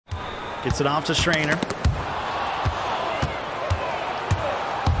Gets it off to Strainer.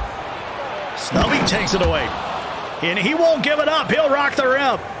 Snubby takes it away. And he won't give it up. He'll rock the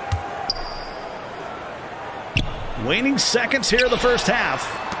rim. Waning seconds here in the first half.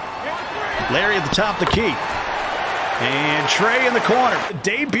 Larry at the top of the key. And Trey in the corner.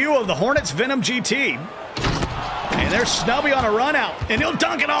 Debut of the Hornets Venom GT. And there's Snubby on a run out. And he'll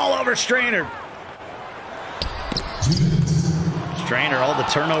dunk it all over Strainer. Strainer, all the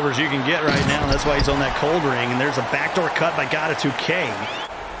turnovers you can get right now. That's why he's on that cold ring. And there's a backdoor cut by Gata2K.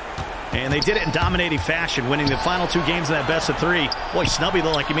 And they did it in dominating fashion, winning the final 2 games in that best of 3. Boy, Snubby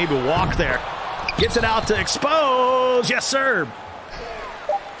looked like he maybe walked there. Gets it out to expose. Yes, sir.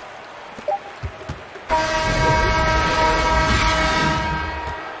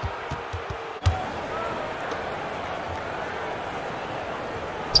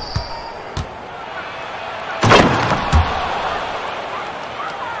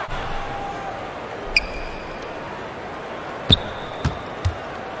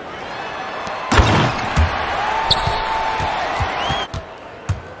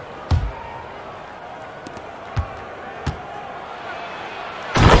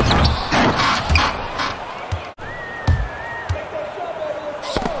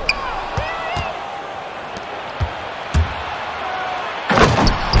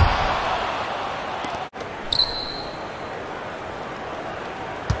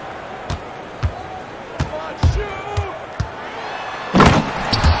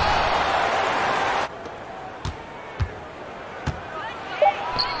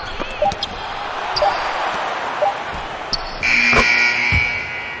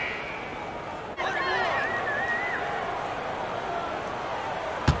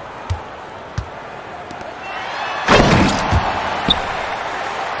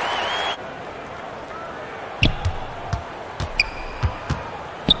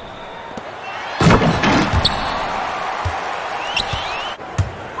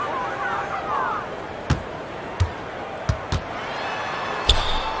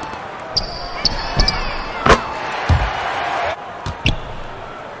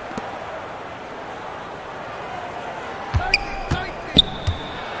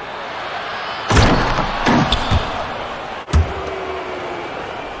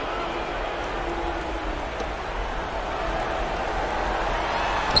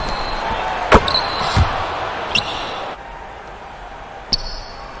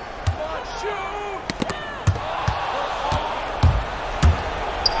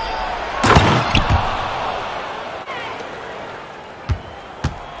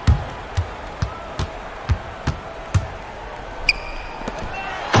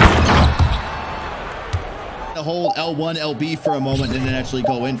 Hold L1, LB for a moment and then actually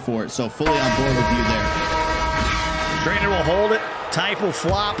go in for it. So fully on board with you there. Strainer will hold it. Type will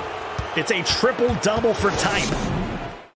flop. It's a triple-double for Type.